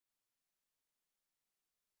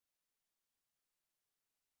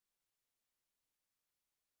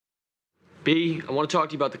B, I want to talk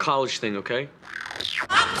to you about the college thing, okay?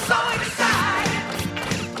 I'm so excited.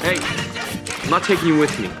 Hey, I'm not taking you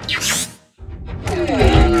with me.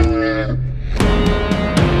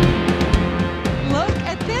 Look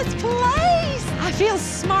at this place! I feel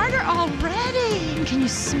smarter already. Can you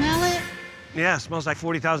smell it? Yeah, it smells like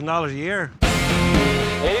 $40,000 a year.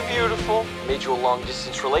 Hey, beautiful. Made you a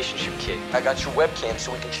long-distance relationship kit. I got your webcam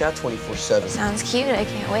so we can chat 24/7. Sounds cute. I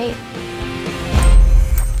can't wait.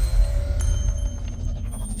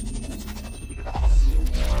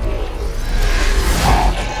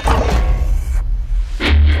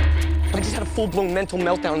 I just had a full-blown mental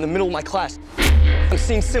meltdown in the middle of my class. I'm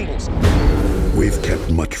seeing symbols. We've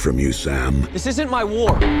kept much from you, Sam. This isn't my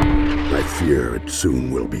war. I fear it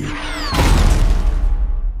soon will be.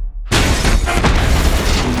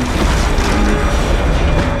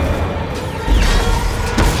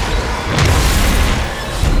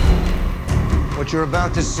 What you're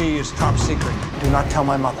about to see is top secret. Do not tell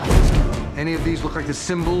my mother. Any of these look like the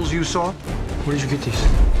symbols you saw? Where did you get these?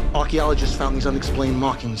 Archaeologists found these unexplained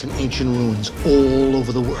markings in ancient ruins all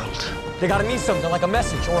over the world. They gotta mean something, like a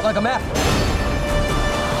message or like a map.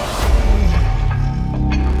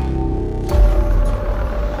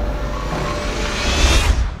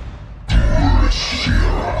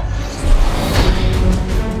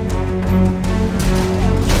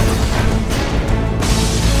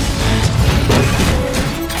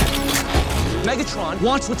 Megatron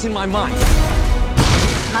wants what's in my mind.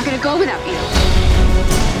 I'm not gonna go without you.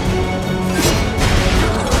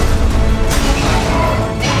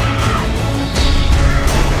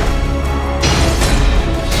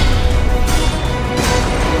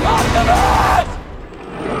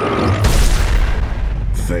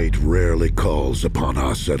 Fate rarely calls upon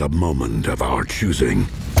us at a moment of our choosing.